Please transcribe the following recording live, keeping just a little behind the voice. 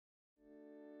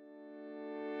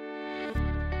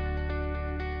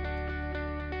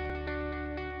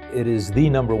It is the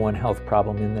 #1 health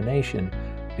problem in the nation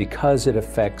because it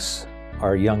affects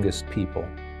our youngest people.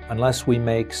 Unless we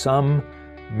make some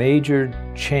major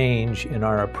change in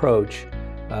our approach,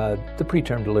 the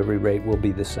preterm delivery rate will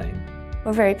be the same.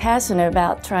 We're very passionate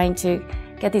about trying to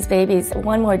get these babies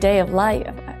one more day of life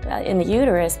in the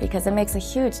uterus because it makes a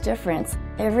huge difference.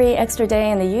 Every extra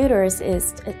day in the uterus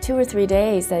is 2 or 3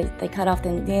 days that they cut off the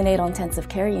neonatal intensive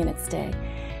care unit stay.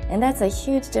 And that's a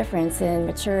huge difference in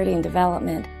maturity and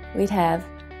development. We'd have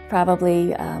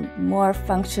probably more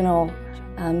functional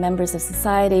members of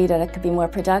society that could be more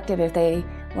productive if they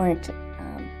weren't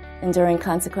enduring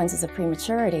consequences of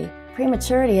prematurity.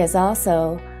 Prematurity has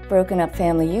also broken up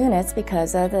family units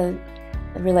because of the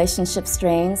relationship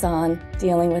strains on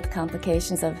dealing with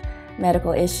complications of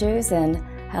medical issues and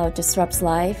how it disrupts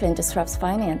life and disrupts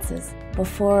finances.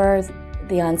 Before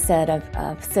the onset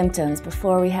of symptoms,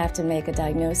 before we have to make a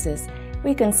diagnosis,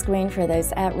 we can screen for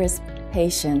those at-risk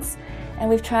patients. And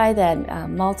we've tried that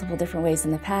multiple different ways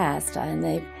in the past, and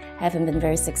they haven't been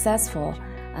very successful.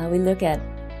 We look at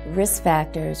risk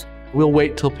factors. We'll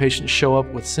wait till patients show up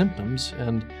with symptoms,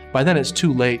 and by then it's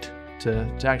too late to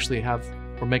actually have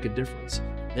or make a difference.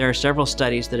 There are several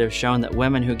studies that have shown that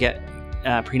women who get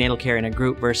prenatal care in a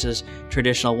group versus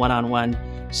traditional one-on-one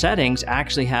settings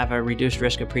actually have a reduced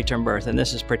risk of preterm birth, and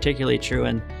this is particularly true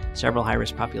in several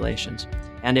high-risk populations.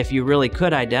 And if you really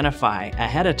could identify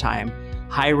ahead of time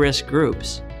high-risk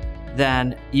groups,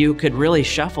 then you could really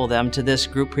shuffle them to this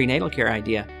group prenatal care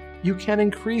idea. You can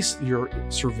increase your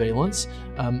surveillance.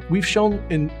 We've shown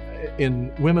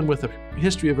in women with a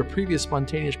history of a previous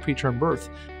spontaneous preterm birth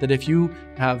that if you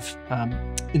have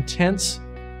intense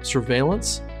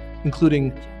surveillance,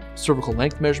 including cervical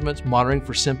length measurements, monitoring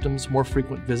for symptoms, more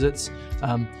frequent visits,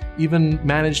 even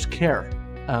managed care,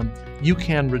 you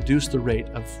can reduce the rate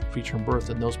of preterm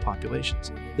birth in those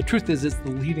populations. The truth is it's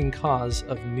the leading cause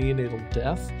of neonatal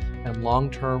death and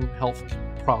long-term health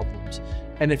problems.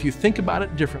 And if you think about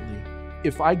it differently,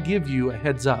 if I give you a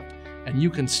heads up and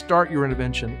you can start your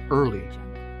intervention early,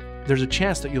 there's a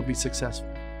chance that you'll be successful.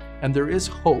 And there is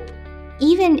hope.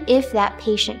 Even if that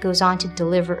patient goes on to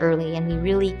deliver early and we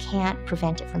really can't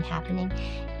prevent it from happening,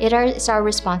 it's our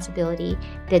responsibility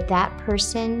that that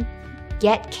person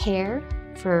get care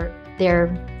for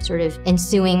their sort of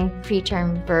ensuing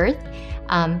preterm birth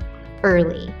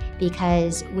early,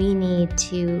 because we need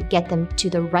to get them to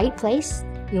the right place.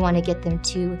 We want to get them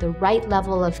to the right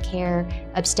level of care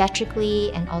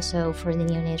obstetrically and also for the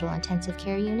neonatal intensive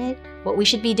care unit. What we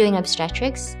should be doing in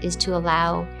obstetrics is to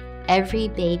allow every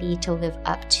baby to live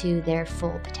up to their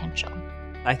full potential.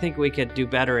 I think we could do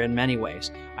better in many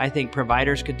ways. I think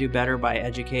providers could do better by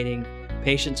educating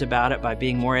patients about it, by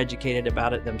being more educated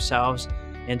about it themselves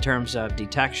in terms of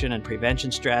detection and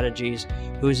prevention strategies,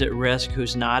 who's at risk,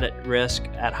 who's not at risk,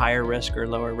 at higher risk or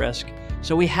lower risk.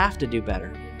 So we have to do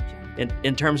better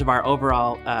in terms of our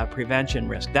overall prevention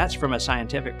risk. That's from a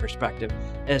scientific perspective.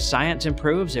 As science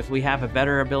improves, if we have a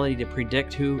better ability to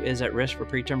predict who is at risk for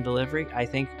preterm delivery, I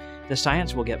think the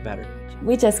science will get better.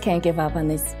 We just can't give up on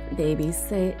these babies.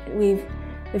 We've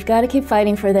got to keep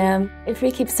fighting for them. If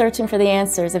we keep searching for the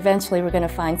answers, eventually we're going to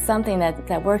find something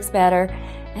that works better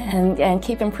and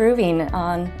keep improving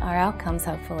on our outcomes,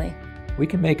 hopefully. We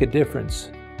can make a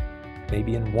difference,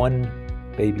 maybe in one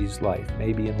baby's life,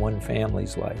 maybe in one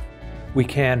family's life. We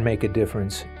can make a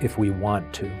difference if we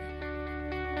want to.